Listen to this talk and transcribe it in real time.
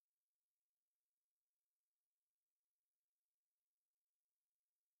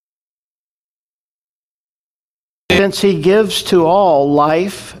since he gives to all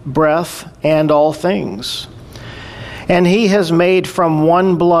life, breath, and all things. And he has made from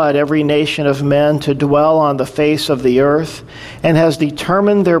one blood every nation of men to dwell on the face of the earth, and has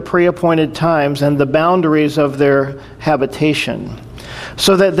determined their preappointed times and the boundaries of their habitation,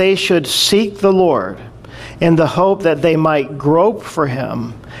 so that they should seek the Lord, in the hope that they might grope for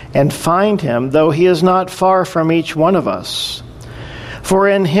him and find him, though he is not far from each one of us. For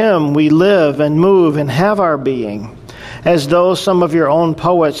in him we live and move and have our being, as though some of your own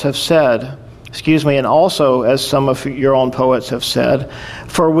poets have said, and also as some of your own poets have said,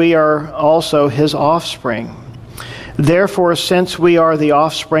 for we are also his offspring. Therefore, since we are the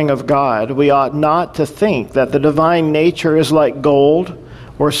offspring of God, we ought not to think that the divine nature is like gold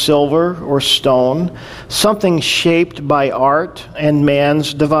or silver or stone, something shaped by art and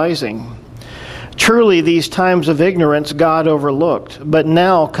man's devising. Truly, these times of ignorance God overlooked, but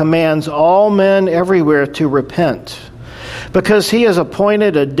now commands all men everywhere to repent, because he has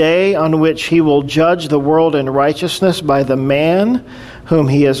appointed a day on which he will judge the world in righteousness by the man whom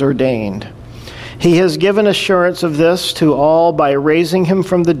he has ordained. He has given assurance of this to all by raising him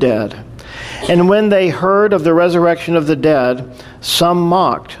from the dead. And when they heard of the resurrection of the dead, some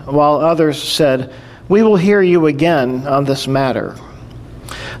mocked, while others said, "We will hear you again on this matter."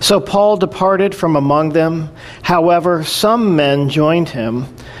 So Paul departed from among them. However, some men joined him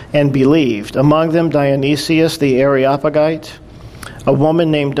and believed, among them Dionysius the Areopagite, a woman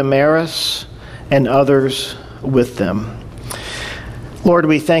named Damaris, and others with them. Lord,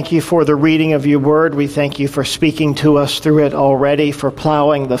 we thank you for the reading of your word. We thank you for speaking to us through it already, for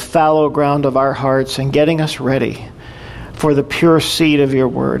plowing the fallow ground of our hearts and getting us ready for the pure seed of your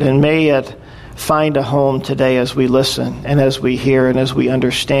word. And may it find a home today as we listen and as we hear and as we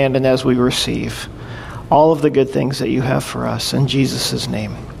understand and as we receive all of the good things that you have for us. In Jesus'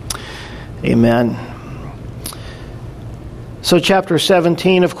 name, amen. So chapter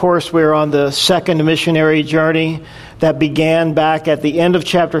 17, of course, we're on the second missionary journey that began back at the end of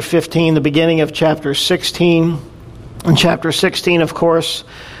chapter 15, the beginning of chapter 16. In chapter 16, of course,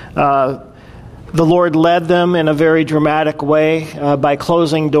 the Lord led them in a very dramatic way by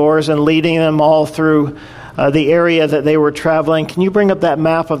closing doors and leading them all through the area that they were traveling. Can you bring up that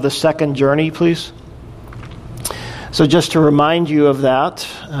map of the second journey, please? So just to remind you of that,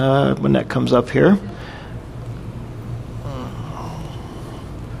 when that comes up here.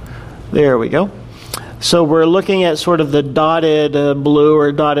 There we go. So we're looking at sort of the dotted blue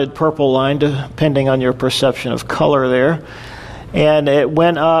or dotted purple line, depending on your perception of color there. And it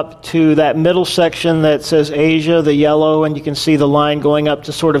went up to that middle section that says Asia, the yellow, and you can see the line going up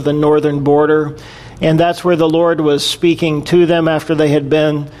to sort of the northern border. And that's where the Lord was speaking to them after they had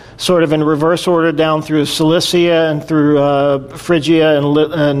been sort of in reverse order down through Cilicia and through Phrygia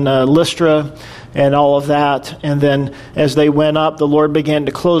and Lystra and all of that. And then as they went up, the Lord began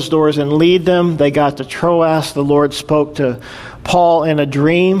to close doors and lead them. They got to Troas. The Lord spoke to Paul in a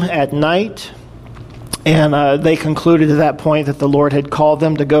dream at night. And they concluded at that point that the Lord had called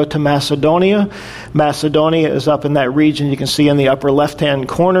them to go to Macedonia. Macedonia is up in that region you can see in the upper left-hand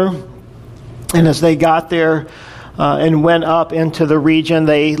corner. And as they got there and went up into the region,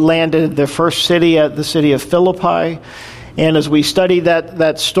 they landed the first city at the city of Philippi. And as we studied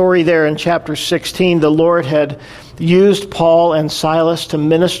that story there in chapter 16, the Lord had used Paul and Silas to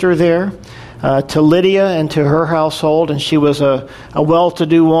minister there to Lydia and to her household. And she was a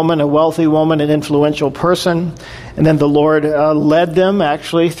well-to-do woman, a wealthy woman, an influential person. And then the Lord led them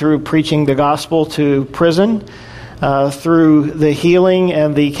actually through preaching the gospel to prison, through the healing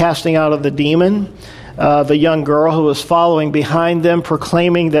and the casting out of the demon. The young girl who was following behind them,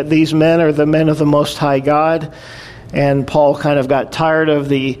 proclaiming that these men are the men of the Most High God. And Paul kind of got tired of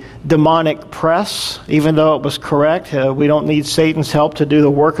the demonic press, even though it was correct. We don't need Satan's help to do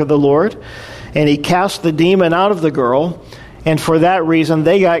the work of the Lord. And he cast the demon out of the girl, and for that reason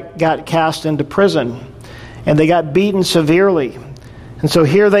they got cast into prison. And they got beaten severely. And so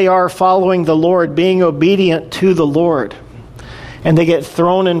here they are following the Lord, being obedient to the Lord. And they get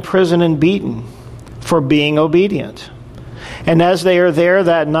thrown in prison and beaten for being obedient. And as they are there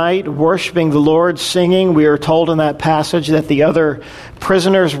that night, worshiping the Lord, singing, we are told in that passage that the other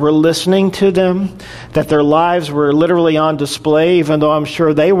prisoners were listening to them, that their lives were literally on display, even though I'm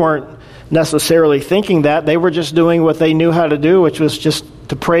sure they weren't necessarily thinking that. They were just doing what they knew how to do, which was just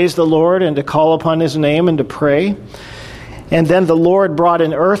to praise the Lord and to call upon His name and to pray. And then the Lord brought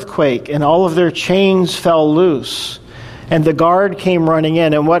an earthquake, and all of their chains fell loose. And the guard came running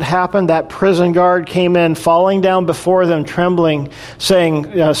in. And what happened? That prison guard came in, falling down before them, trembling,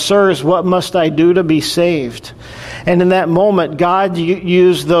 saying, "Sirs, what must I do to be saved?" And in that moment, God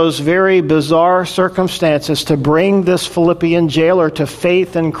used those very bizarre circumstances to bring this Philippian jailer to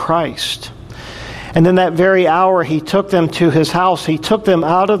faith in Christ. And in that very hour, he took them to his house. He took them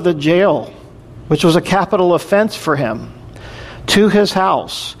out of the jail, which was a capital offense for him, to his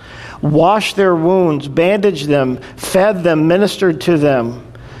house, washed their wounds, bandaged them, fed them, ministered to them.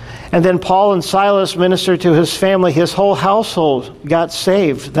 And then Paul and Silas ministered to his family. His whole household got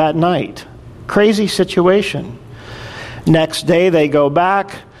saved that night. Crazy situation. Next day, they go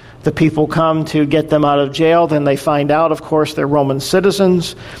back. The people come to get them out of jail. Then they find out, of course, they're Roman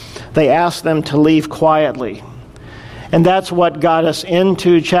citizens. They ask them to leave quietly. And that's what got us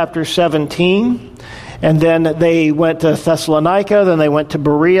into chapter 17. And then they went to Thessalonica. Then they went to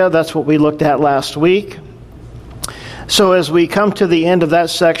Berea. That's what we looked at last week. So as we come to the end of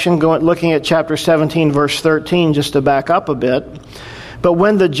that section, looking at chapter 17, verse 13, just to back up a bit. But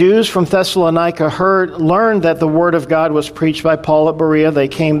when the Jews from Thessalonica learned that the word of God was preached by Paul at Berea, they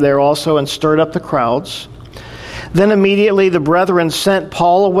came there also and stirred up the crowds. Then immediately the brethren sent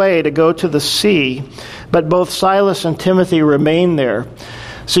Paul away to go to the sea, but both Silas and Timothy remained there.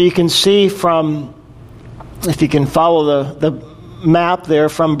 So you can see from, if you can follow the map there,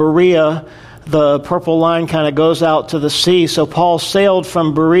 from Berea, the purple line kind of goes out to the sea. So Paul sailed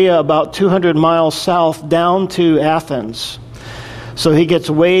from Berea about 200 miles south down to Athens. So he gets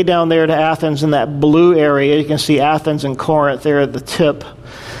way down there to Athens in that blue area. You can see Athens and Corinth there at the tip.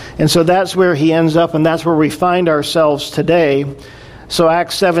 And so that's where he ends up, and that's where we find ourselves today. So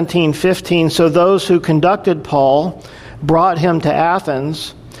Acts 17:15, so those who conducted Paul brought him to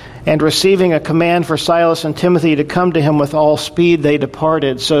Athens, and receiving a command for Silas and Timothy to come to him with all speed, they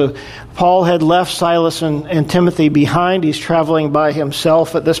departed. So Paul had left Silas and Timothy behind. He's traveling by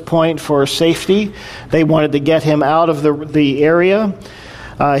himself at this point for safety. They wanted to get him out of the area.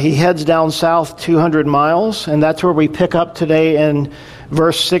 He heads down south 200 miles, and that's where we pick up today in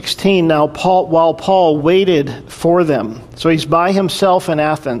verse 16. Now, while Paul waited for them, so he's by himself in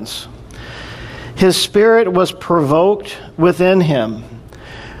Athens, his spirit was provoked within him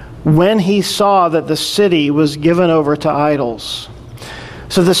when he saw that the city was given over to idols.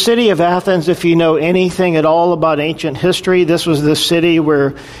 So the city of Athens, if you know anything at all about ancient history, this was the city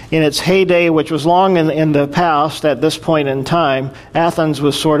where in its heyday, which was long in the past at this point in time, Athens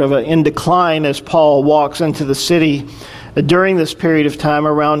was sort of in decline as Paul walks into the city during this period of time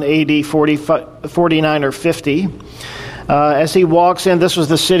around AD 49 or 50. As he walks in, this was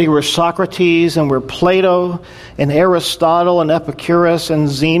the city where Socrates and where Plato and Aristotle and Epicurus and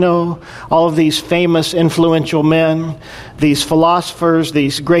Zeno, all of these famous influential men, these philosophers,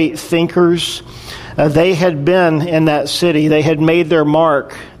 these great thinkers, they had been in that city. They had made their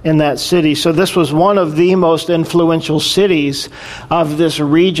mark in that city. So this was one of the most influential cities of this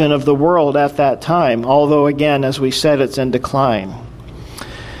region of the world at that time, although again, as we said, it's in decline.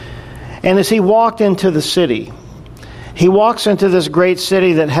 And as he walked into the city, he walks into this great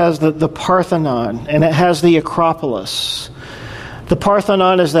city that has the Parthenon, and it has the Acropolis. The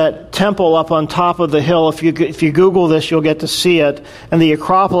Parthenon is that temple up on top of the hill. If you Google this, you'll get to see it. And the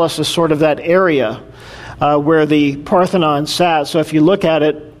Acropolis is sort of that area where the Parthenon sat. So if you look at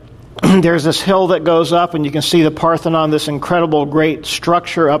it, there's this hill that goes up, and you can see the Parthenon, this incredible great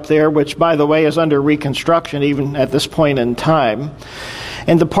structure up there, which, by the way, is under reconstruction even at this point in time.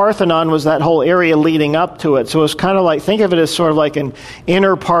 And the Parthenon was that whole area leading up to it. So it's kind of like, think of it as sort of like an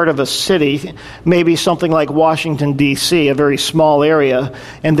inner part of a city, maybe something like Washington, D.C., a very small area.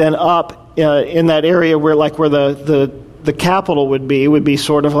 And then up in that area where the capital would be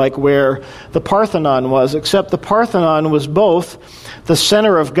sort of like where the Parthenon was, except the Parthenon was both the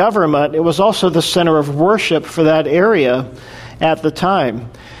center of government. It was also the center of worship for that area at the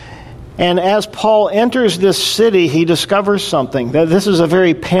time. And as Paul enters this city, he discovers something, that this is a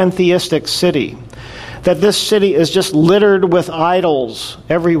very pantheistic city, that this city is just littered with idols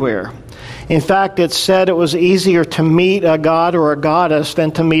everywhere. In fact, it's said it was easier to meet a god or a goddess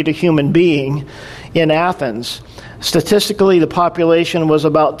than to meet a human being in Athens. Statistically, the population was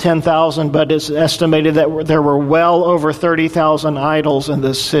about 10,000, but it's estimated that there were well over 30,000 idols in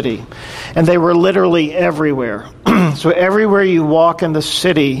this city. And they were literally everywhere. So everywhere you walk in the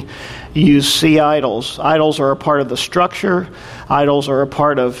city, you see idols. Idols are a part of the structure. Idols are a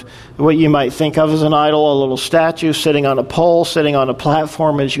part of what you might think of as an idol, a little statue sitting on a pole, sitting on a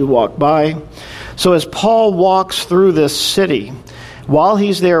platform as you walk by. So as Paul walks through this city, while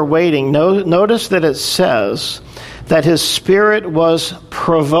he's there waiting, notice that it says that his spirit was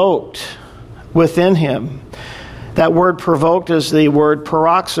provoked within him. That word provoked is the word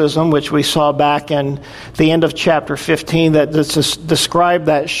paroxysm, which we saw back in the end of chapter 15, that described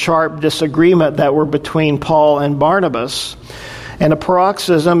that sharp disagreement that were between Paul and Barnabas. And a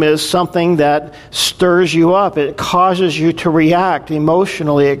paroxysm is something that stirs you up. It causes you to react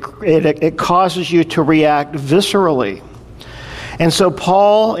emotionally. It causes you to react viscerally. And so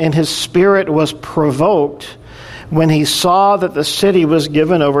Paul, in his spirit, was provoked when he saw that the city was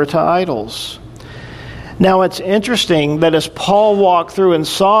given over to idols. Now, it's interesting that as Paul walked through and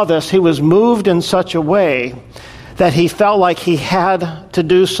saw this, he was moved in such a way that he felt like he had to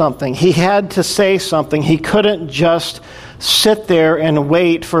do something. He had to say something. He couldn't just sit there and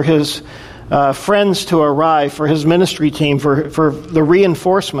wait for his friends to arrive, for his ministry team, for the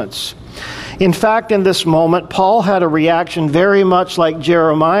reinforcements. In fact, in this moment, Paul had a reaction very much like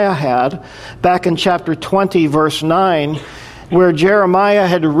Jeremiah had back in chapter 20, verse 9, where Jeremiah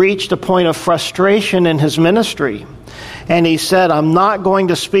had reached a point of frustration in his ministry. And he said, I'm not going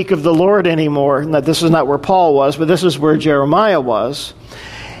to speak of the Lord anymore. Now, this is not where Paul was, but this is where Jeremiah was.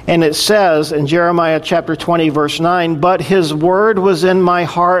 And it says in Jeremiah chapter 20, verse 9, but his word was in my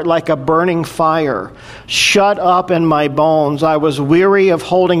heart like a burning fire, shut up in my bones. I was weary of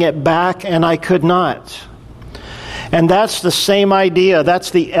holding it back, and I could not. And that's the same idea.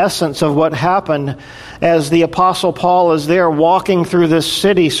 That's the essence of what happened as the Apostle Paul is there walking through this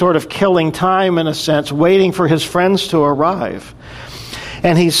city, sort of killing time in a sense, waiting for his friends to arrive.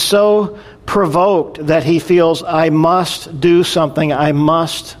 And he's so provoked that he feels, I must do something. I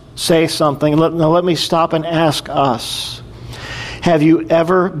must say something. Now let me stop and ask us. Have you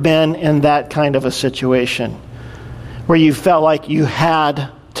ever been in that kind of a situation where you felt like you had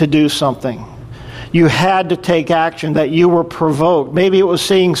to do something? You had to take action, that you were provoked. Maybe it was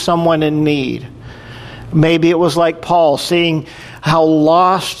seeing someone in need. Maybe it was like Paul, seeing how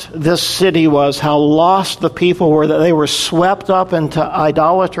lost this city was, how lost the people were, that they were swept up into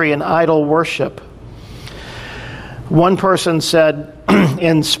idolatry and idol worship. One person said,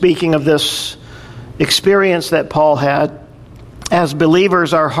 in speaking of this experience that Paul had, as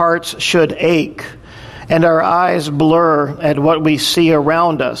believers, our hearts should ache and our eyes blur at what we see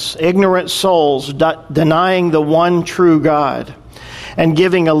around us. Ignorant souls denying the one true God and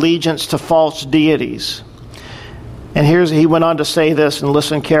giving allegiance to false deities. And he went on to say this, and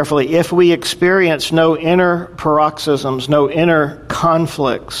listen carefully. If we experience no inner paroxysms, no inner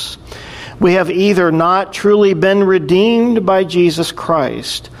conflicts, we have either not truly been redeemed by Jesus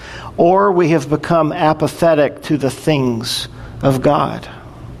Christ, or we have become apathetic to the things of God.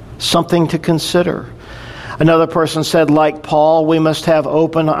 Something to consider. Another person said, like Paul, we must have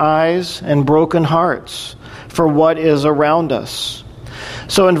open eyes and broken hearts for what is around us.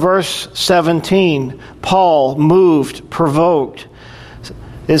 So in verse 17, Paul, moved, provoked,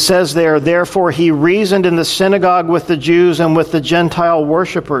 it says there, therefore he reasoned in the synagogue with the Jews and with the Gentile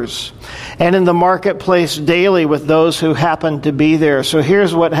worshipers, and in the marketplace daily with those who happened to be there. So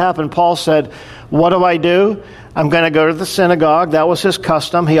here's what happened. Paul said, what do? I'm going to go to the synagogue. That was his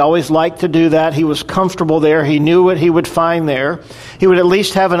custom. He always liked to do that. He was comfortable there. He knew what he would find there. He would at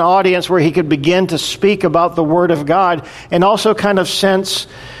least have an audience where he could begin to speak about the Word of God and also kind of sense,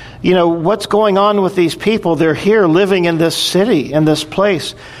 what's going on with these people? They're here living in this city, in this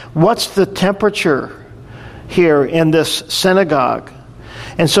place. What's the temperature here in this synagogue?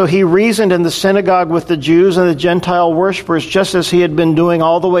 And so he reasoned in the synagogue with the Jews and the Gentile worshipers, just as he had been doing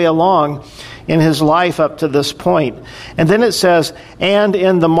all the way along in his life up to this point. And then it says, and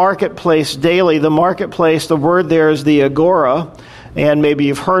in the marketplace daily. The marketplace, the word there is the agora, and maybe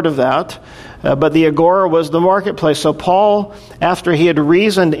you've heard of that. But the agora was the marketplace. So Paul, after he had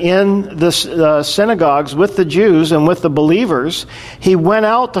reasoned in the synagogues with the Jews and with the believers, he went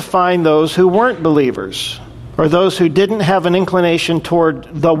out to find those who weren't believers, or those who didn't have an inclination toward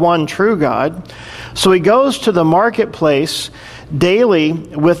the one true God. So he goes to the marketplace daily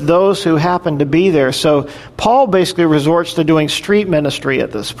with those who happen to be there. So Paul basically resorts to doing street ministry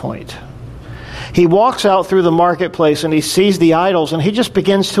at this point. He walks out through the marketplace and he sees the idols, and he just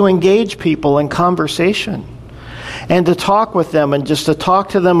begins to engage people in conversation and to talk with them, and just to talk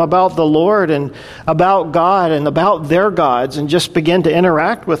to them about the Lord and about God and about their gods, and just begin to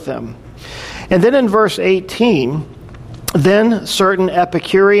interact with them. And then in verse 18, then certain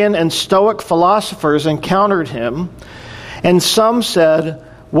Epicurean and Stoic philosophers encountered him, and some said,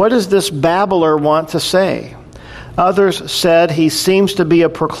 what does this babbler want to say? Others said he seems to be a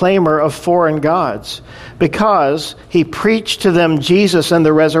proclaimer of foreign gods, because he preached to them Jesus and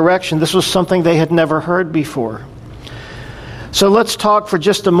the resurrection. This was something they had never heard before. So let's talk for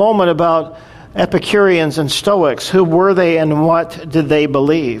just a moment about Epicureans and Stoics. Who were they and what did they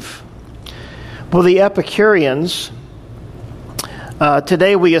believe? Well, the Epicureans,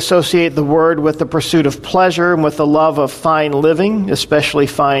 today we associate the word with the pursuit of pleasure and with the love of fine living, especially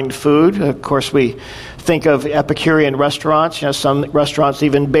fine food. Of course, we think of Epicurean restaurants. Some restaurants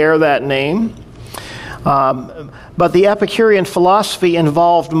even bear that name. But the Epicurean philosophy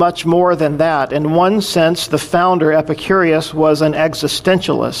involved much more than that. In one sense, the founder, Epicurus, was an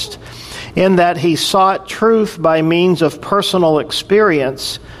existentialist in that he sought truth by means of personal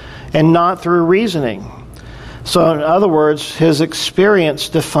experience and not through reasoning. So in other words, his experience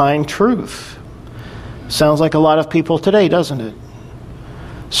defined truth. Sounds like a lot of people today, doesn't it?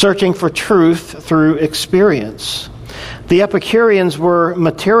 Searching for truth through experience. The Epicureans were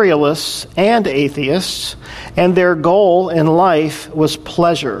materialists and atheists, and their goal in life was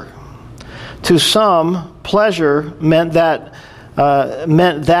pleasure. To some, pleasure meant that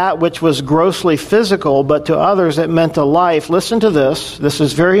which was grossly physical, but to others it meant a life. Listen to this. This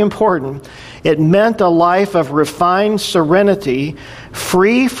is very important. It meant a life of refined serenity,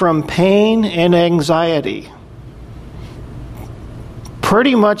 free from pain and anxiety.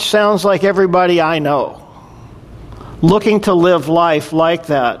 Pretty much sounds like everybody I know. Looking to live life like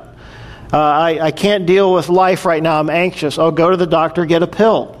that. I can't deal with life right now. I'm anxious. Oh, go to the doctor, get a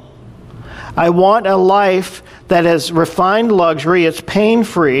pill. I want a life that is refined luxury. It's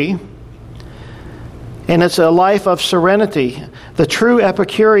pain-free. And it's a life of serenity. The true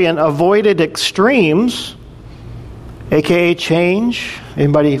Epicurean avoided extremes, aka change.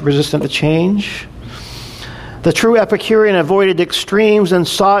 Anybody resistant to change? The true Epicurean avoided extremes and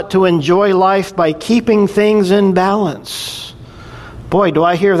sought to enjoy life by keeping things in balance. Boy, do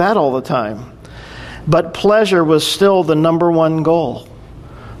I hear that all the time. But pleasure was still the number one goal.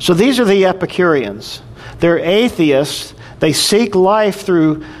 So these are the Epicureans. They're atheists. They seek life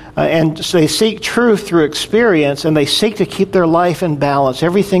through, and they seek truth through experience, and they seek to keep their life in balance,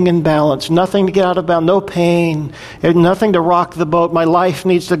 everything in balance, nothing to get out of balance, no pain, nothing to rock the boat. My life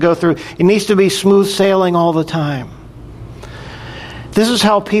needs to go through, it needs to be smooth sailing all the time. This is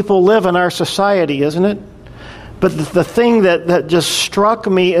how people live in our society, isn't it? But the thing that just struck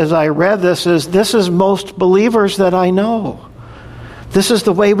me as I read this is most believers that I know. This is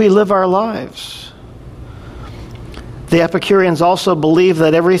the way we live our lives. The Epicureans also believed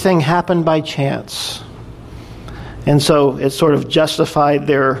that everything happened by chance. And so it sort of justified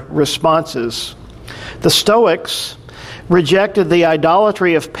their responses. The Stoics rejected the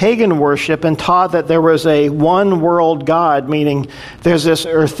idolatry of pagan worship and taught that there was a one-world God, meaning there's this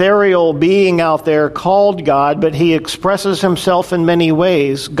ethereal being out there called God, but he expresses himself in many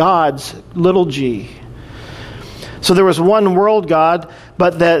ways, God's little g. So there was one world God,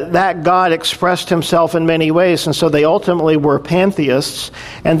 but that God expressed himself in many ways, and so they ultimately were pantheists,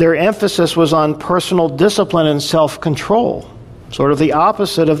 and their emphasis was on personal discipline and self-control, sort of the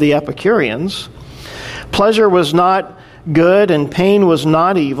opposite of the Epicureans. Pleasure was not good, and pain was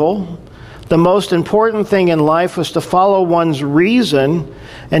not evil. The most important thing in life was to follow one's reason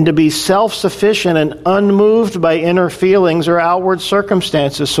and to be self-sufficient and unmoved by inner feelings or outward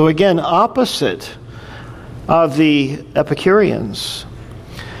circumstances. So again, opposite of the Epicureans.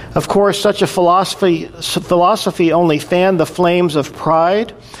 Of course, such a philosophy only fanned the flames of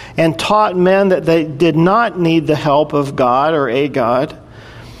pride and taught men that they did not need the help of God or a God.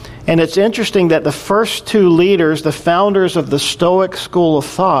 And it's interesting that the first two leaders, the founders of the Stoic school of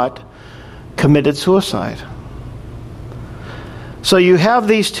thought, committed suicide. So you have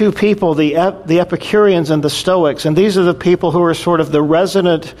these two people, the Epicureans and the Stoics, and these are the people who are sort of the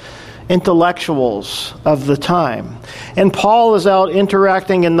resident intellectuals of the time. And Paul is out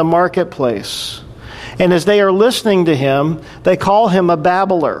interacting in the marketplace. And as they are listening to him, they call him a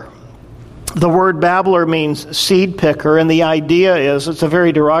babbler. The word babbler means seed picker, and the idea is, it's a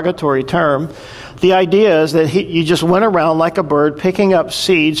very derogatory term, the idea is that you just went around like a bird picking up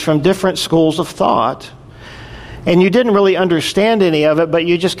seeds from different schools of thought. And you didn't really understand any of it, but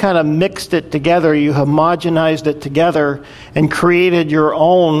you just kind of mixed it together. You homogenized it together and created your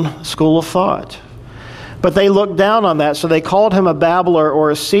own school of thought. But they looked down on that, so they called him a babbler or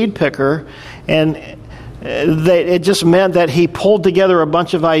a seed picker, and it just meant that he pulled together a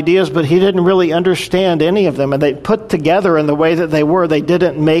bunch of ideas, but he didn't really understand any of them. And they put together in the way that they were, they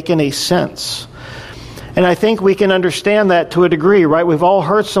didn't make any sense. And I think we can understand that to a degree, right? We've all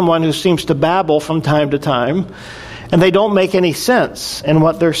heard someone who seems to babble from time to time, and they don't make any sense in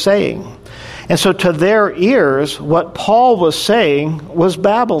what they're saying. And so to their ears, what Paul was saying was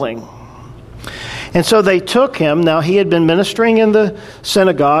babbling. And so they took him. Now, he had been ministering in the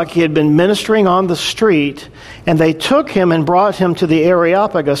synagogue. He had been ministering on the street. And they took him and brought him to the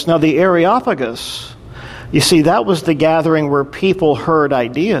Areopagus. Now, the Areopagus, you see, that was the gathering where people heard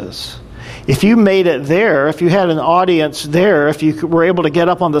ideas. If you made it there, if you had an audience there, if you were able to get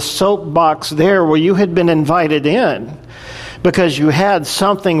up on the soapbox there where you had been invited in, because you had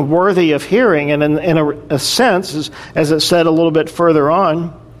something worthy of hearing, and in a sense, as it said a little bit further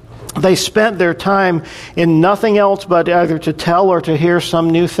on, they spent their time in nothing else but either to tell or to hear some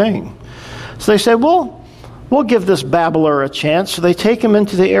new thing. So they said, well, we'll give this babbler a chance. So they take him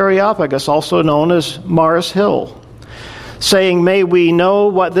into the Areopagus, also known as Mars Hill, saying, may we know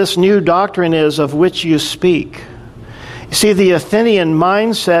what this new doctrine is of which you speak. You see, the Athenian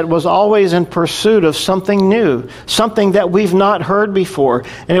mindset was always in pursuit of something new, something that we've not heard before.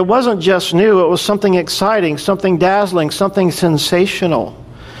 And it wasn't just new, it was something exciting, something dazzling, something sensational.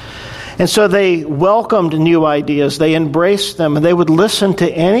 And so they welcomed new ideas, they embraced them, and they would listen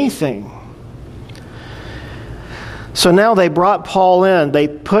to anything. So now they brought Paul in, they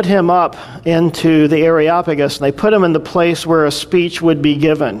put him up into the Areopagus, and they put him in the place where a speech would be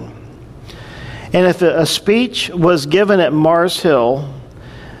given. And if a speech was given at Mars Hill,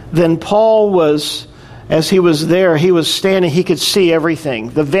 then Paul was, as he was there, he was standing, he could see everything.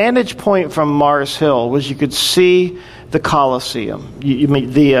 The vantage point from Mars Hill was you could see the Colosseum,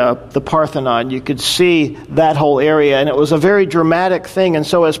 the Parthenon. You could see that whole area, and it was a very dramatic thing. And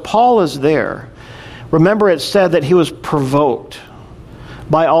so as Paul is there, remember it said that he was provoked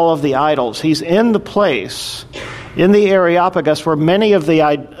by all of the idols. He's in the place, in the Areopagus, where many of the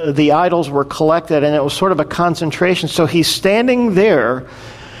idols were collected, and it was sort of a concentration. So he's standing there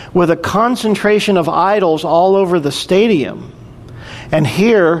with a concentration of idols all over the stadium. And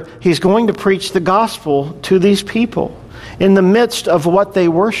here, he's going to preach the gospel to these people in the midst of what they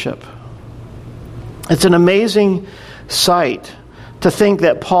worship. It's an amazing sight to think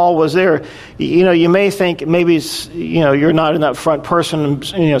that Paul was there. You know, you may think maybe, you're not an upfront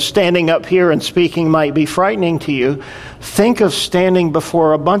person, standing up here and speaking might be frightening to you. Think of standing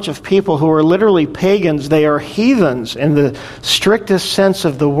before a bunch of people who are literally pagans. They are heathens in the strictest sense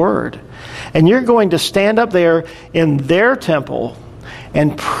of the word. And you're going to stand up there in their temple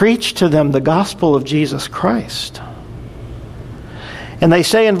and preach to them the gospel of Jesus Christ. And they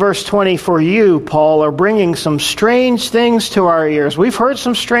say in verse 20, for you, Paul, are bringing some strange things to our ears. We've heard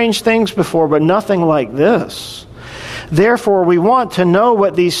some strange things before, but nothing like this. Therefore, we want to know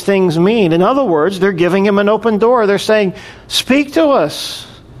what these things mean. In other words, they're giving him an open door. They're saying, speak to us.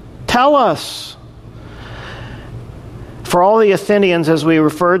 Tell us. For all the Athenians, as we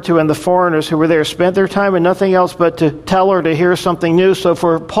referred to, and the foreigners who were there, spent their time in nothing else but to tell or to hear something new. So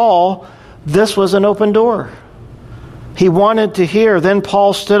for Paul, this was an open door. He wanted to hear. Then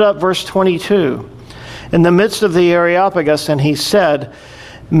Paul stood up, verse 22, in the midst of the Areopagus, and he said,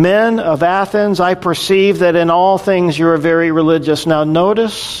 men of Athens, I perceive that in all things you are very religious. Now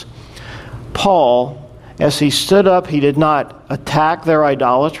notice, Paul, as he stood up, he did not attack their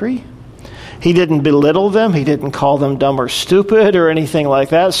idolatry. He didn't belittle them. He didn't call them dumb or stupid or anything like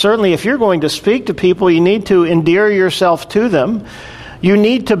that. Certainly, if you're going to speak to people, you need to endear yourself to them. You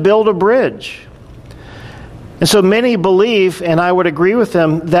need to build a bridge. And so many believe, and I would agree with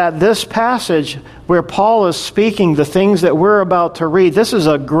them, that this passage where Paul is speaking the things that we're about to read, this is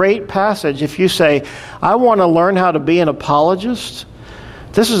a great passage. If you say, I want to learn how to be an apologist,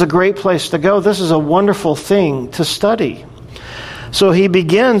 this is a great place to go. This is a wonderful thing to study. So he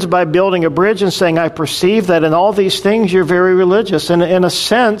begins by building a bridge and saying, I perceive that in all these things you're very religious. And in a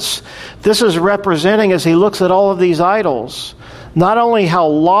sense, this is representing, as he looks at all of these idols, not only how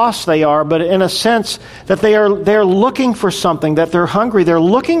lost they are, but in a sense that they're looking for something, that they're hungry, they're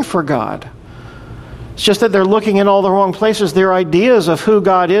looking for God. It's just that they're looking in all the wrong places. Their ideas of who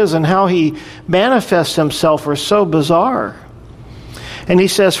God is and how he manifests himself are so bizarre. And he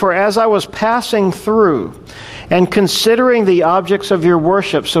says, for as I was passing through and considering the objects of your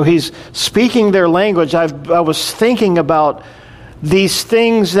worship, so he's speaking their language, I was thinking about these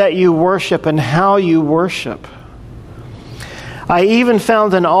things that you worship and how you worship. I even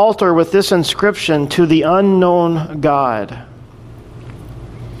found an altar with this inscription, to the unknown God.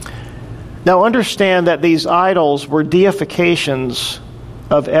 Now understand that these idols were deifications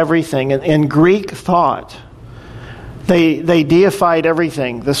of everything. In Greek thought, they deified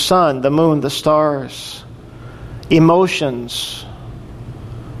everything. The sun, the moon, the stars, emotions,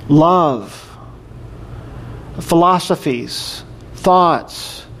 love, philosophies,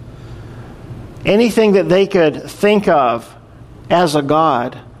 thoughts, anything that they could think of as a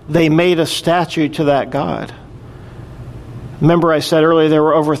god, they made a statue to that god. Remember I said earlier there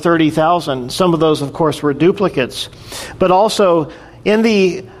were over 30,000. Some of those, of course, were duplicates. But also in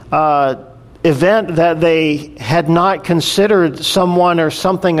the event that they had not considered someone or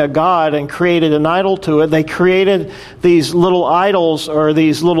something a god and created an idol to it. They created these little idols or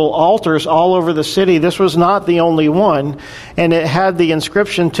these little altars all over the city. This was not the only one, and it had the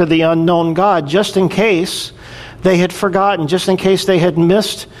inscription to the unknown God, just in case they had forgotten, just in case they had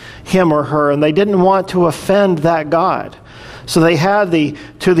missed him or her, and they didn't want to offend that God. So they had the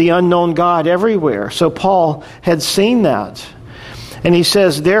to the unknown God everywhere. So Paul had seen that. And he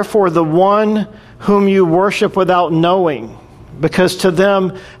says, therefore, the one whom you worship without knowing, because to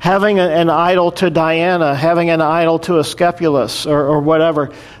them, having an idol to Diana, having an idol to Asclepius or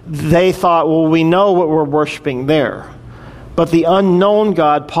whatever, they thought, well, we know what we're worshiping there. But the unknown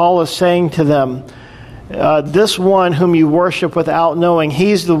God, Paul is saying to them, this one whom you worship without knowing,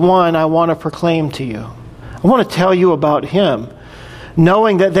 he's the one I want to proclaim to you. I want to tell you about him,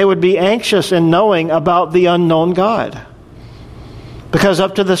 knowing that they would be anxious in knowing about the unknown God. Because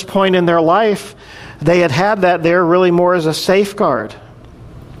up to this point in their life, they had that there really more as a safeguard.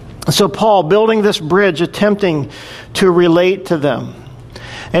 So Paul, building this bridge, attempting to relate to them.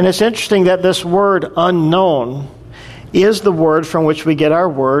 And it's interesting that this word unknown is the word from which we get our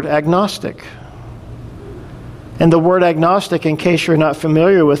word agnostic. And the word agnostic, in case you're not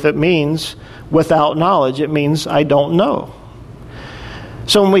familiar with it, means without knowledge. It means I don't know.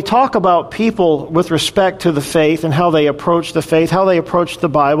 So when we talk about people with respect to the faith and how they approach the faith, how they approach the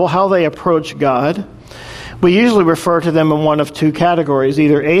Bible, how they approach God, we usually refer to them in one of two categories.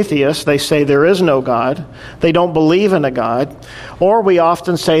 Either atheists, they say there is no God, they don't believe in a God, or we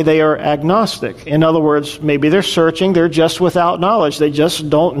often say they are agnostic. In other words, maybe they're searching, they're just without knowledge, they just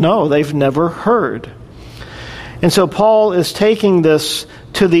don't know, they've never heard. And so Paul is taking this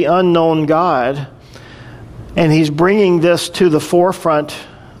to the unknown God, and he's bringing this to the forefront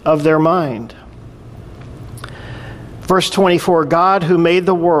of their mind. Verse 24, God who made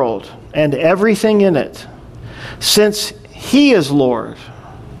the world and everything in it, since he is Lord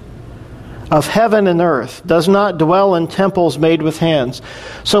of heaven and earth, does not dwell in temples made with hands.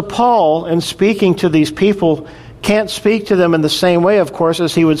 So Paul, in speaking to these people, can't speak to them in the same way, of course,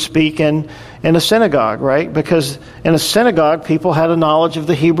 as he would speak in a synagogue, right? Because in a synagogue, people had a knowledge of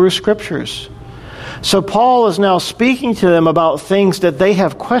the Hebrew Scriptures. So Paul is now speaking to them about things that they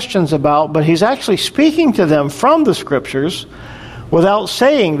have questions about, but he's actually speaking to them from the Scriptures without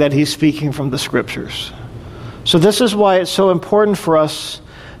saying that he's speaking from the Scriptures. So this is why it's so important for us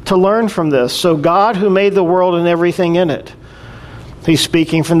to learn from this. So God who made the world and everything in it. He's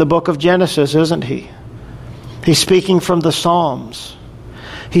speaking from the book of Genesis, isn't he? He's speaking from the Psalms.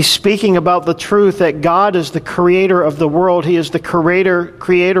 He's speaking about the truth that God is the creator of the world. He is the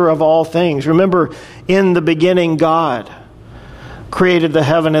creator of all things. Remember, in the beginning, God created the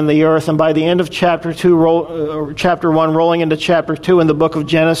heaven and the earth. And by the end of chapter 1, rolling into chapter 2 in the book of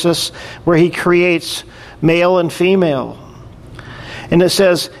Genesis, where he creates male and female. And it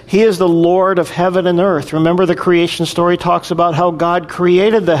says, he is the Lord of heaven and earth. Remember, the creation story talks about how God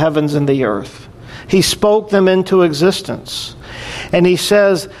created the heavens and the earth. He spoke them into existence. And he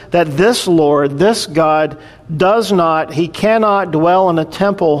says that this Lord, this God, he cannot dwell in a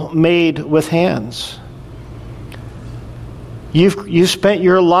temple made with hands. You've spent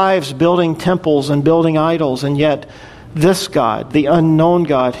your lives building temples and building idols, and yet this God, the unknown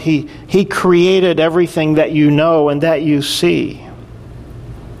God, He created everything that you know and that you see.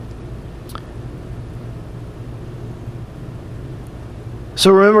 So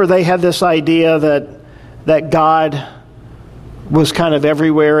remember, they had this idea that God was kind of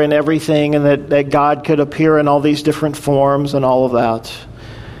everywhere and everything, and that God could appear in all these different forms and all of that.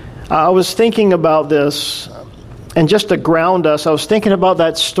 I was thinking about this, and just to ground us, I was thinking about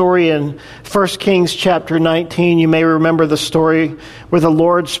that story in 1 Kings chapter 19. You may remember the story where the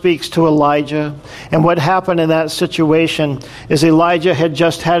Lord speaks to Elijah. And what happened in that situation is Elijah had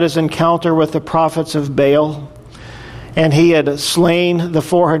just had his encounter with the prophets of Baal. And he had slain the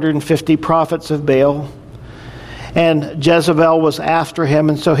 450 prophets of Baal. And Jezebel was after him,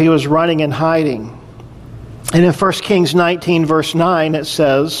 and so he was running and hiding. And in 1 Kings 19, verse 9, it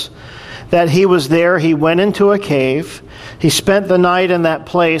says that he was there, he went into a cave, he spent the night in that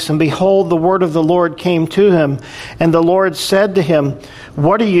place, and behold, the word of the Lord came to him. And the Lord said to him,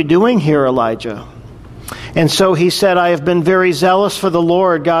 "What are you doing here, Elijah?" And so he said, "I have been very zealous for the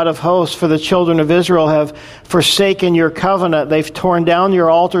Lord, God of hosts, for the children of Israel have forsaken your covenant. They've torn down your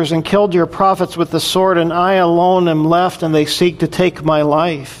altars and killed your prophets with the sword, and I alone am left, and they seek to take my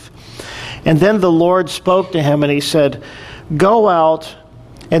life." And then the Lord spoke to him, and he said, "Go out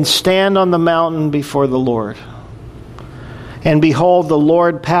and stand on the mountain before the Lord." And behold, the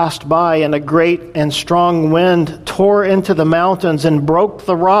Lord passed by, and a great and strong wind tore into the mountains and broke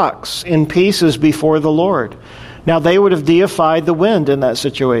the rocks in pieces before the Lord. Now they would have deified the wind in that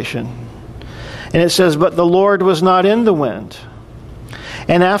situation. And it says, but the Lord was not in the wind.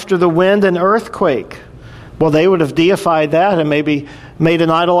 And after the wind, an earthquake. Well, they would have deified that and maybe made an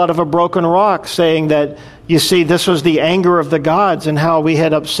idol out of a broken rock, saying that, you see, this was the anger of the gods and how we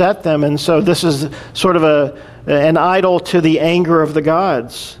had upset them. And so this is sort of an idol to the anger of the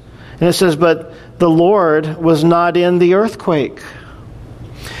gods. And it says, but the Lord was not in the earthquake.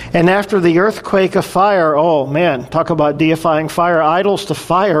 And after the earthquake, a fire. Oh, man, talk about deifying fire. Idols to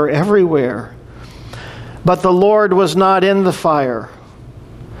fire everywhere. But the Lord was not in the fire.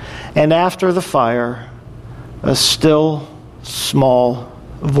 And after the fire, a still small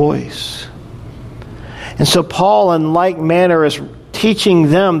voice. And so Paul, in like manner, is teaching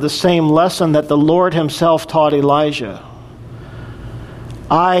them the same lesson that the Lord himself taught Elijah.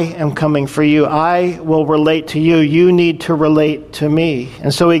 I am coming for you. I will relate to you. You need to relate to me.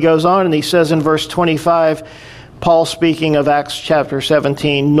 And so he goes on and he says in verse 25, Paul speaking of Acts chapter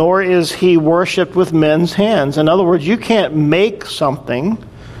 17, nor is he worshipped with men's hands. In other words, you can't make something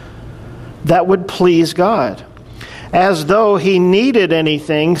that would please God, as though he needed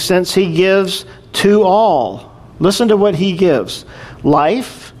anything, since he gives to all. Listen to what he gives: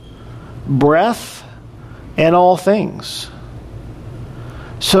 life, breath, and all things.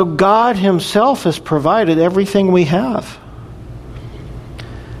 So God himself has provided everything we have.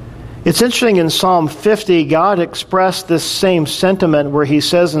 It's interesting, in Psalm 50, God expressed this same sentiment where he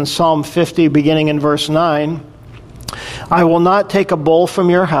says in Psalm 50, beginning in verse 9, I will not take a bull from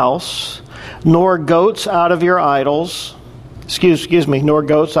your house, nor goats out of your idols, nor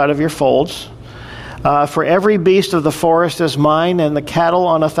goats out of your folds. For every beast of the forest is mine, and the cattle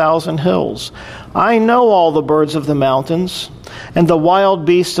on 1,000 hills. I know all the birds of the mountains, and the wild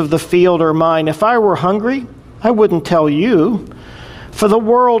beasts of the field are mine. If I were hungry, I wouldn't tell you, for the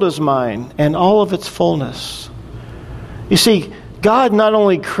world is mine, and all of its fullness. You see, God not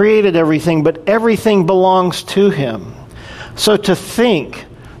only created everything, but everything belongs to him. So to think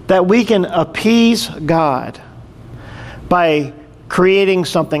that we can appease God by creating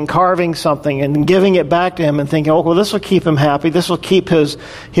something, carving something, and giving it back to him and thinking, oh, well, this will keep him happy. This will keep his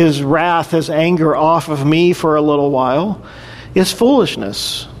wrath, his anger off of me for a little while, is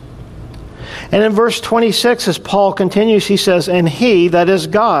foolishness. And in verse 26, as Paul continues, he says, and he, that is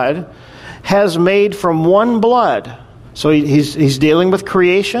God, has made from one blood. So he's dealing with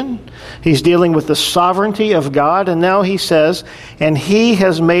creation. He's dealing with the sovereignty of God. And now he says, and he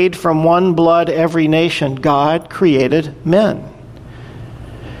has made from one blood every nation. God created men.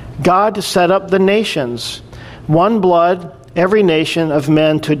 God set up the nations, one blood, every nation of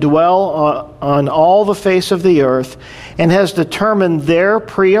men to dwell on all the face of the earth, and has determined their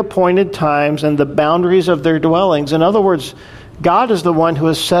pre-appointed times and the boundaries of their dwellings. In other words, God is the one who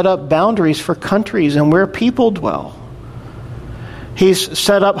has set up boundaries for countries and where people dwell. He's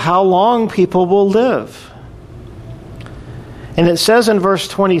set up how long people will live. And it says in verse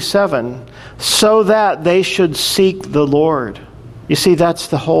 27, so that they should seek the Lord. You see, that's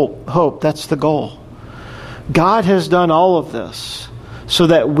the hope. That's the goal. God has done all of this so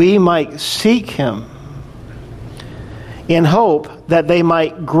that we might seek him in hope that they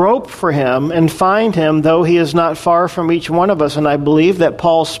might grope for him and find him, though he is not far from each one of us. And I believe that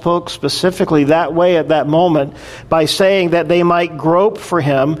Paul spoke specifically that way at that moment by saying that they might grope for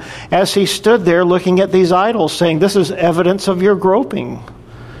him as he stood there looking at these idols, saying, this is evidence of your groping.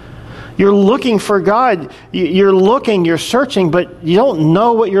 You're looking for God. You're looking, you're searching, but you don't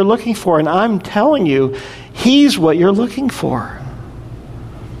know what you're looking for. And I'm telling you, he's what you're looking for.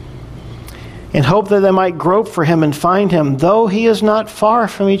 In hope that they might grope for him and find him, though he is not far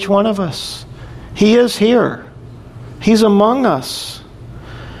from each one of us. He is here. He's among us.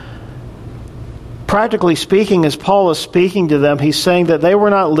 Practically speaking, as Paul is speaking to them, he's saying that they were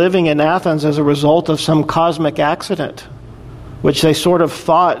not living in Athens as a result of some cosmic accident, which they sort of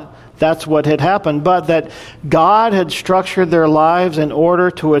thought that's what had happened, but that God had structured their lives in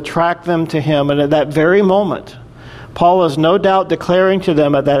order to attract them to him. And at that very moment, Paul is no doubt declaring to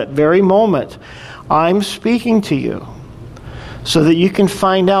them at that very moment, I'm speaking to you so that you can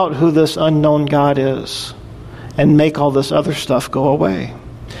find out who this unknown God is and make all this other stuff go away.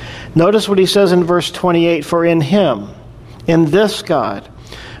 Notice what he says in verse 28, for in him, in this God,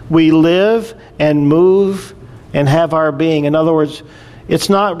 we live and move and have our being. In other words, it's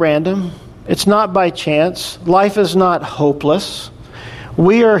not random. It's not by chance. Life is not hopeless.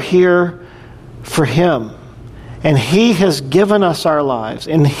 We are here for him. And He has given us our lives.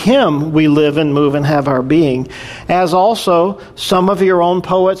 In Him we live and move and have our being. As also some of your own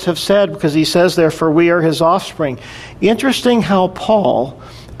poets have said, because he says there, for we are His offspring. Interesting how Paul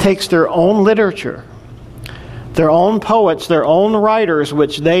takes their own literature, their own poets, their own writers,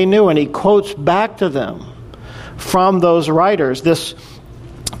 which they knew, and he quotes back to them from those writers. This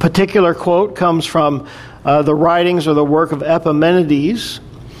particular quote comes from the writings or the work of Epimenides,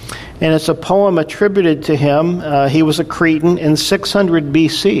 and it's a poem attributed to him. He was a Cretan in 600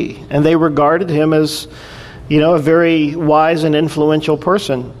 BC, and they regarded him as, a very wise and influential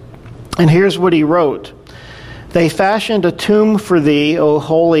person. And here's what he wrote. They fashioned a tomb for thee, O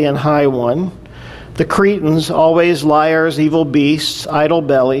holy and high one. The Cretans, always liars, evil beasts, idle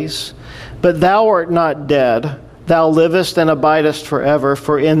bellies. But thou art not dead. Thou livest and abidest forever,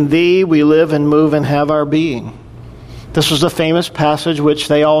 for in thee we live and move and have our being. This was a famous passage which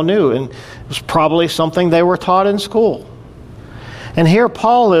they all knew, and it was probably something they were taught in school. And here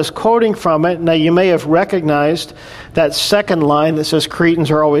Paul is quoting from it. Now you may have recognized that second line that says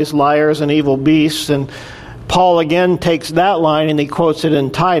Cretans are always liars and evil beasts, and Paul again takes that line and he quotes it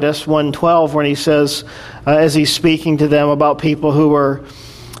in Titus 1:12 when he says, as he's speaking to them about people who were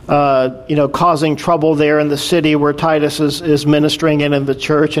causing trouble there in the city where Titus is ministering in the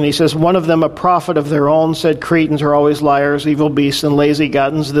church. And he says, one of them, a prophet of their own, said, Cretans are always liars, evil beasts, and lazy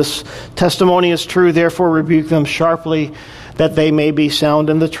gluttons. This testimony is true, therefore rebuke them sharply, that they may be sound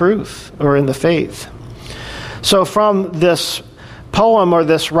in the truth, or in the faith. So from this poem, or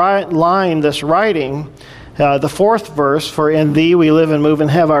this line, this writing, the fourth verse, for in thee we live and move and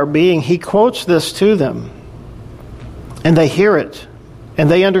have our being, he quotes this to them. And they hear it. And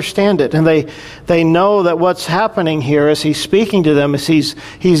they understand it, and they know that what's happening here as he's speaking to them is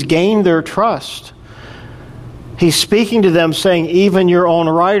he's gained their trust. He's speaking to them saying, even your own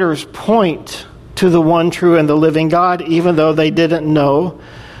writers point to the one true and the living God, even though they didn't know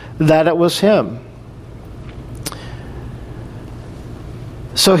that it was Him.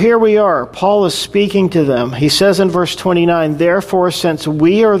 So here we are. Paul is speaking to them. He says in verse 29, therefore, since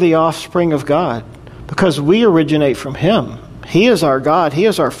we are the offspring of God, because we originate from Him, He is our God. He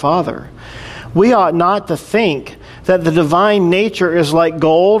is our Father. We ought not to think that the divine nature is like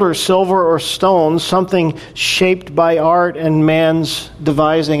gold or silver or stone, something shaped by art and man's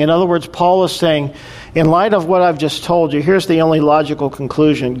devising. In other words, Paul is saying, in light of what I've just told you, here's the only logical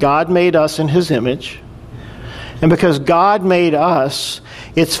conclusion. God made us in His image. And because God made us,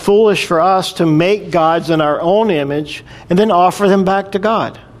 it's foolish for us to make gods in our own image and then offer them back to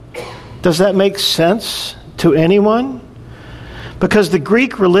God. Does that make sense to anyone? Because the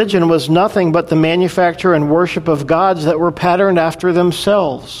Greek religion was nothing but the manufacture and worship of gods that were patterned after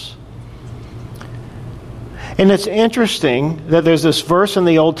themselves. And it's interesting that there's this verse in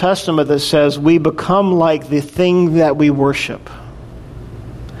the Old Testament that says, we become like the thing that we worship.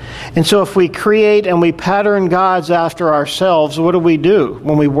 And so if we create and we pattern gods after ourselves, what do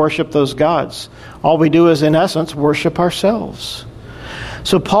when we worship those gods? All we do is, in essence, worship ourselves.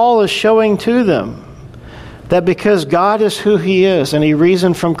 So Paul is showing to them that because God is who He is, and He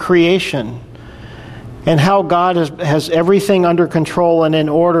reasoned from creation, and how God has everything under control and in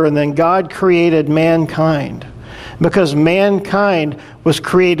order, and then God created mankind. Because mankind was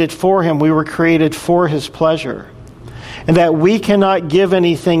created for Him, we were created for His pleasure. And that we cannot give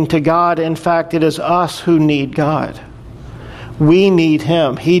anything to God. In fact, it is us who need God. We need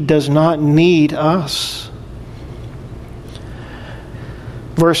Him. He does not need us.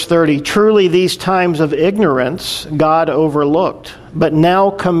 Verse 30, truly these times of ignorance God overlooked, but now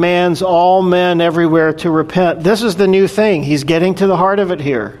commands all men everywhere to repent. This is the new thing. He's getting to the heart of it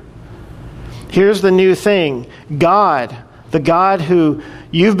here. Here's the new thing. God, the God who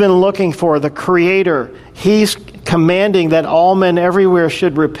you've been looking for, the Creator, He's commanding that all men everywhere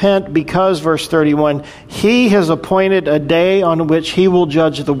should repent because, verse 31, He has appointed a day on which He will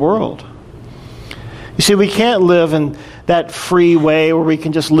judge the world. You see, we can't live in that free way where we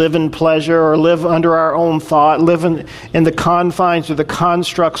can just live in pleasure or live under our own thought, live in the confines or the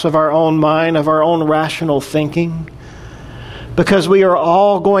constructs of our own mind, of our own rational thinking. Because we are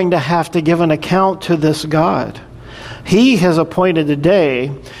all going to have to give an account to this God. He has appointed a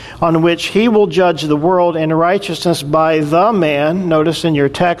day on which He will judge the world in righteousness by the man. Notice in your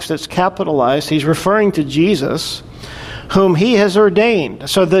text it's capitalized. He's referring to Jesus, whom He has ordained.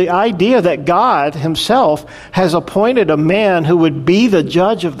 So the idea that God Himself has appointed a man who would be the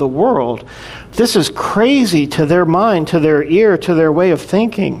judge of the world, this is crazy to their mind, to their ear, to their way of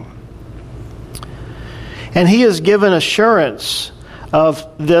thinking. And He has given assurance of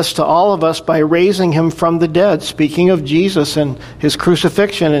this to all of us by raising Him from the dead, speaking of Jesus and His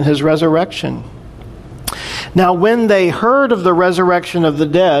crucifixion and His resurrection. Now, when they heard of the resurrection of the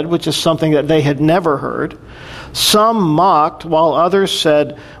dead, which is something that they had never heard, some mocked, while others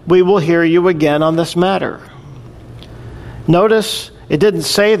said, "We will hear you again on this matter." Notice it didn't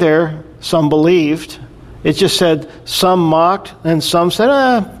say there, some believed. It just said some mocked and some said,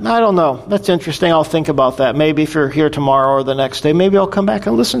 I don't know. That's interesting. I'll think about that. Maybe if you're here tomorrow or the next day, maybe I'll come back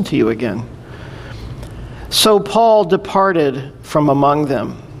and listen to you again. So Paul departed from among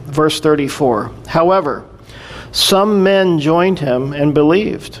them. Verse 34. However, some men joined him and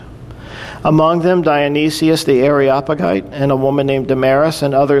believed. Among them Dionysius the Areopagite and a woman named Damaris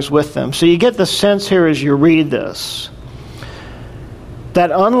and others with them. So you get the sense here as you read this, that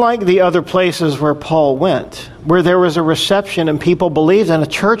unlike the other places where Paul went, where there was a reception and people believed and a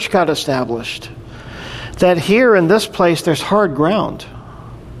church got established, that here in this place there's hard ground.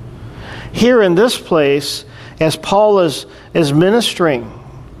 Here in this place, as Paul is ministering,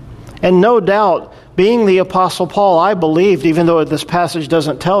 and no doubt, being the Apostle Paul, I believed, even though this passage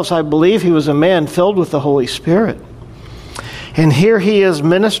doesn't tell us, I believe he was a man filled with the Holy Spirit. And here he is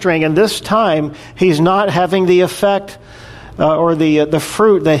ministering, and this time he's not having the effect or the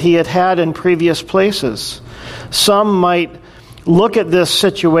fruit that he had had in previous places. Some might look at this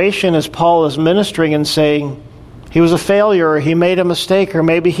situation as Paul is ministering and saying he was a failure, or he made a mistake, or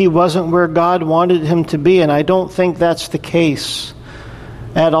maybe he wasn't where God wanted him to be, and I don't think that's the case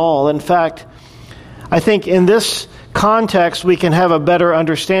at all. In fact, I think in this context we can have a better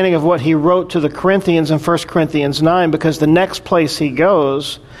understanding of what he wrote to the Corinthians in 1 Corinthians 9, because the next place he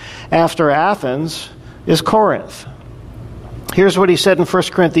goes after Athens is Corinth. Here's what he said in 1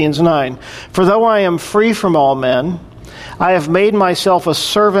 Corinthians 9. For though I am free from all men, I have made myself a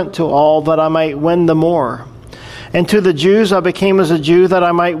servant to all that I might win the more. And to the Jews I became as a Jew that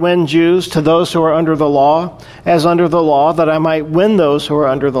I might win Jews, to those who are under the law, as under the law, that I might win those who are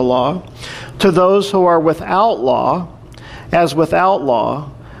under the law. To those who are without law, as without law,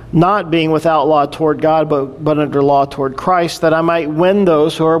 not being without law toward God, but under law toward Christ, that I might win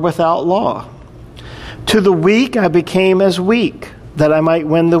those who are without law. To the weak I became as weak, that I might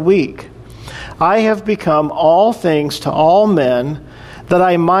win the weak. I have become all things to all men, that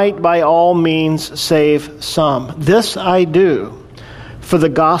I might by all means save some. This I do for the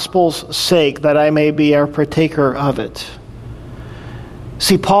gospel's sake, that I may be a partaker of it.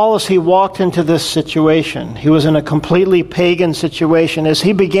 See, Paul, as he walked into this situation, he was in a completely pagan situation. As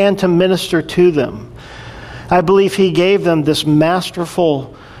he began to minister to them, I believe he gave them this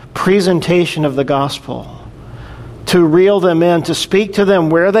masterful presentation of the gospel to reel them in, to speak to them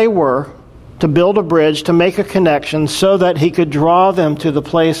where they were, to build a bridge, to make a connection so that he could draw them to the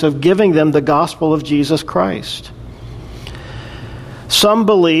place of giving them the gospel of Jesus Christ. Some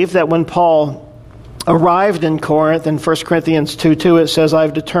believe that when Paul arrived in Corinth, in 1 Corinthians 2:2, it says,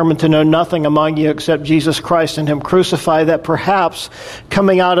 I've determined to know nothing among you except Jesus Christ and him crucified, that perhaps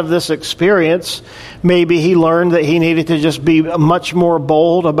coming out of this experience, maybe he learned that he needed to just be much more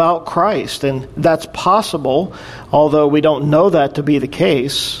bold about Christ. And that's possible, although we don't know that to be the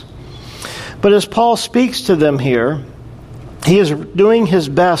case. But as Paul speaks to them here, he is doing his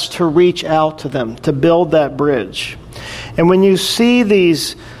best to reach out to them, to build that bridge. And when you see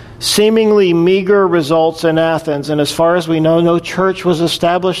these seemingly meager results in Athens, and as far as we know, no church was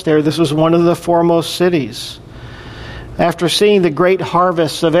established there. This was one of the foremost cities. After seeing the great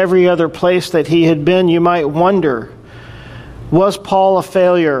harvests of every other place that he had been, you might wonder, was Paul a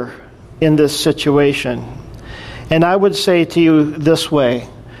failure in this situation? And I would say to you this way,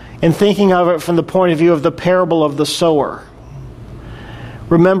 in thinking of it from the point of view of the parable of the sower.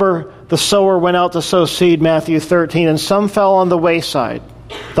 Remember, the sower went out to sow seed, Matthew 13, and some fell on the wayside,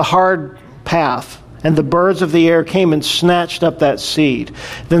 the hard path, and the birds of the air came and snatched up that seed.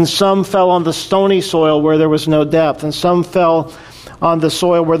 Then some fell on the stony soil where there was no depth, and some fell on the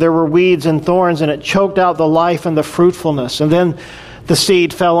soil where there were weeds and thorns, and it choked out the life and the fruitfulness. And then the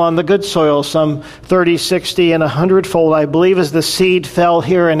seed fell on the good soil, some 30, 60, and 100-fold, I believe, as the seed fell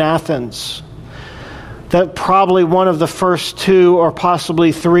here in Athens. That probably one of the first 2 or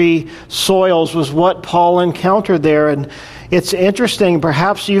possibly 3 soils was what Paul encountered there. And it's interesting,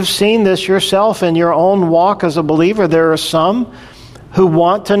 perhaps you've seen this yourself in your own walk as a believer. There are some who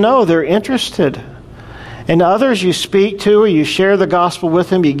want to know, they're interested. And others you speak to, or you share the gospel with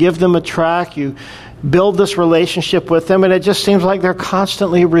them, you give them a tract, you build this relationship with them, and it just seems like they're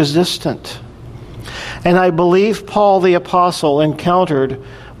constantly resistant. And I believe Paul the Apostle encountered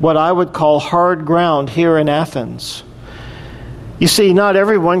what I would call hard ground here in Athens. You see, not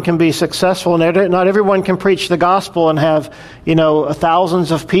everyone can be successful, and not everyone can preach the gospel and have, thousands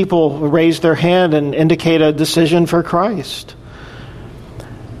of people raise their hand and indicate a decision for Christ.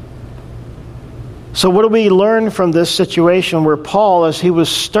 So what do we learn from this situation where Paul, as he was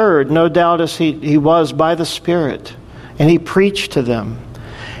stirred, no doubt as he was by the Spirit, and he preached to them.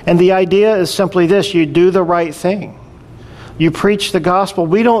 And the idea is simply this: you do the right thing. You preach the gospel.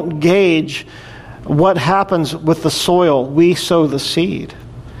 We don't gauge what happens with the soil. We sow the seed.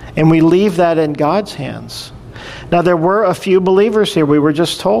 And we leave that in God's hands. Now, there were a few believers here, we were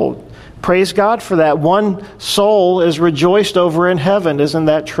just told. Praise God for that. One soul is rejoiced over in heaven. Isn't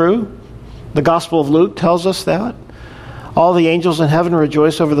that true? The Gospel of Luke tells us that. All the angels in heaven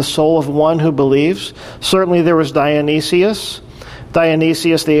rejoice over the soul of one who believes. Certainly there was Dionysius.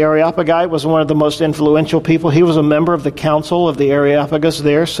 Dionysius the Areopagite was one of the most influential people. He was a member of the council of the Areopagus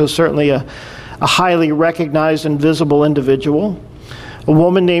there, so certainly a highly recognized and visible individual. A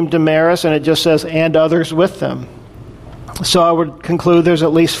woman named Damaris, and it just says, and others with them. So I would conclude there's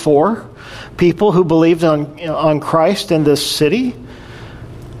at least 4 people who believed on Christ in this city.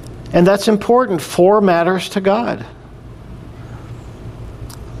 And that's important. 4 matters to God.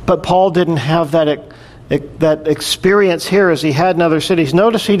 But Paul didn't have that experience here as he had in other cities.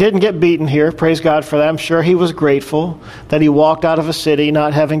 Notice he didn't get beaten here. Praise God for that. I'm sure he was grateful that he walked out of a city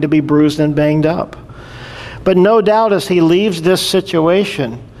not having to be bruised and banged up. But no doubt as he leaves this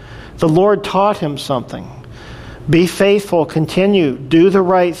situation, the Lord taught him something. Be faithful, continue, do the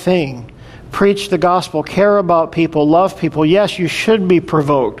right thing, preach the gospel, care about people, love people. Yes, you should be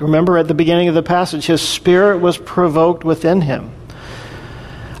provoked. Remember at the beginning of the passage, his spirit was provoked within him.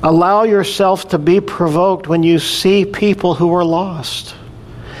 Allow yourself to be provoked when you see people who are lost.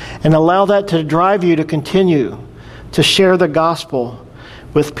 And allow that to drive you to continue to share the gospel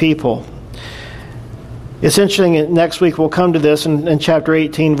with people. It's interesting, next week we'll come to this in chapter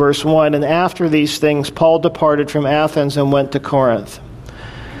 18, verse 1. And after these things, Paul departed from Athens and went to Corinth.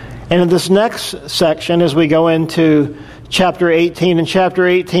 And in this next section, as we go into chapter 18, in chapter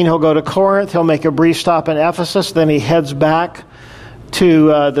 18 he'll go to Corinth, he'll make a brief stop in Ephesus, then he heads back to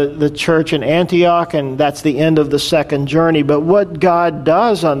the church in Antioch, and that's the end of the second journey. But what God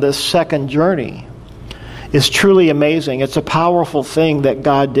does on this second journey is truly amazing. It's a powerful thing that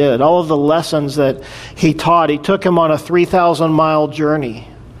God did. All of the lessons that he taught, he took him on a 3,000-mile journey.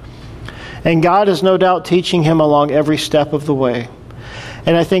 And God is no doubt teaching him along every step of the way.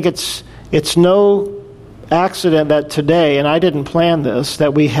 And I think it's no accident that today, and I didn't plan this,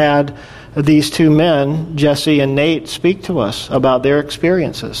 that we had these 2 men, Jesse and Nate, speak to us about their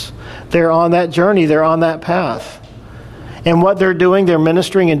experiences. They're on that journey. They're on that path. And what they're doing, they're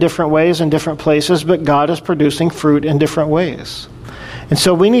ministering in different ways in different places, but God is producing fruit in different ways. And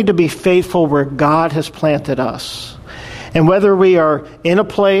so we need to be faithful where God has planted us. And whether we are in a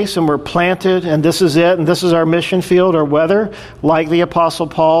place and we're planted and this is it and this is our mission field, or whether, like the Apostle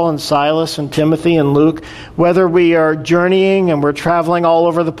Paul and Silas and Timothy and Luke, whether we are journeying and we're traveling all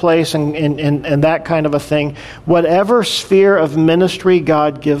over the place and that kind of a thing, whatever sphere of ministry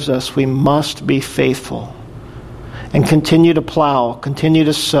God gives us, we must be faithful and continue to plow, continue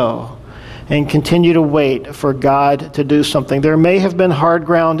to sow, and continue to wait for God to do something. There may have been hard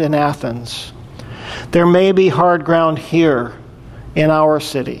ground in Athens. There may be hard ground here in our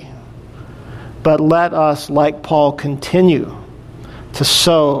city. But let us, like Paul, continue to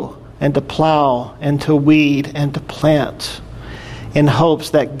sow and to plow and to weed and to plant in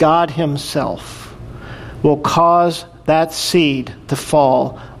hopes that God himself will cause that seed to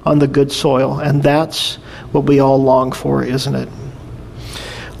fall on the good soil. And that's what we all long for, isn't it?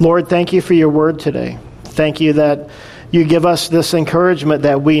 Lord, thank you for your word today. Thank you that you give us this encouragement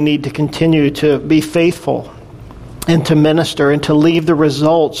that we need to continue to be faithful and to minister and to leave the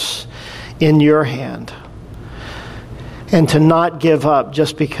results in your hand. And to not give up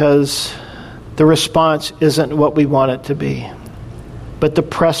just because the response isn't what we want it to be. But to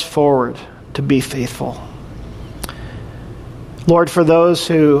press forward, to be faithful. Lord, for those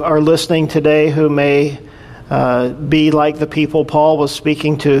who are listening today who may be like the people Paul was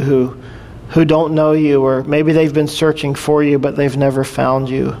speaking to who don't know you, or maybe they've been searching for you but they've never found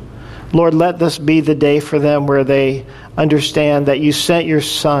you. Lord, let this be the day for them where they understand that you sent your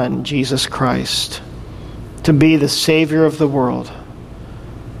Son, Jesus Christ, to be the Savior of the world.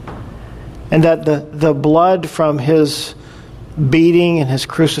 And that the blood from his beating and his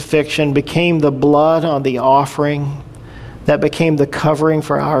crucifixion became the blood on the offering that became the covering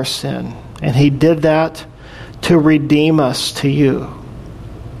for our sin. And he did that to redeem us to you.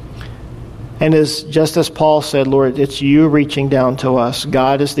 And just as Paul said, Lord, it's you reaching down to us.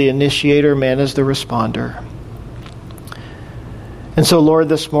 God is the initiator, man is the responder. And so, Lord,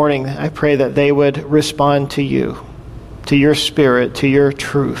 this morning, I pray that they would respond to you, to your Spirit, to your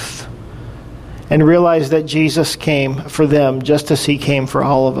truth, and realize that Jesus came for them just as he came for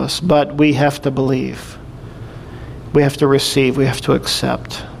all of us. But we have to believe. We have to receive. We have to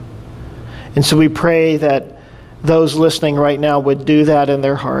accept. And so we pray that those listening right now would do that in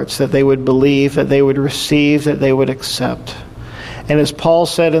their hearts, that they would believe, that they would receive, that they would accept. And as Paul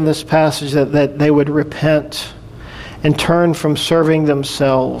said in this passage, that they would repent and turn from serving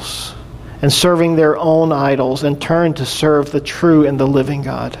themselves and serving their own idols and turn to serve the true and the living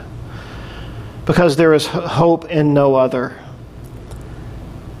God. Because there is hope in no other.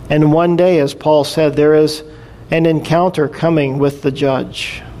 And one day, as Paul said, there is an encounter coming with the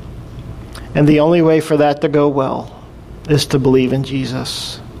judge. And the only way for that to go well is to believe in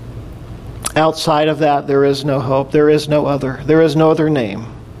Jesus. Outside of that, there is no hope. There is no other. There is no other name.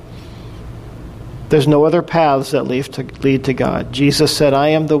 There's no other paths that lead to God. Jesus said, I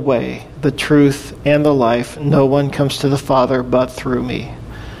am the way, the truth, and the life. No one comes to the Father but through me.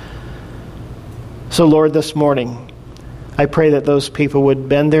 So, Lord, this morning, I pray that those people would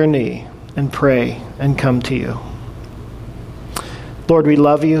bend their knee and pray and come to you. Lord, we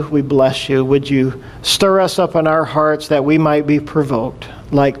love you. We bless you. Would you stir us up in our hearts that we might be provoked,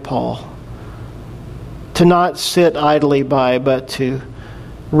 like Paul, to not sit idly by, but to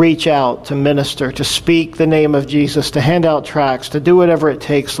reach out, to minister, to speak the name of Jesus, to hand out tracts, to do whatever it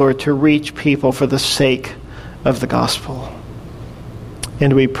takes, Lord, to reach people for the sake of the gospel.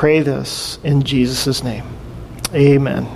 And we pray this in Jesus' name. Amen.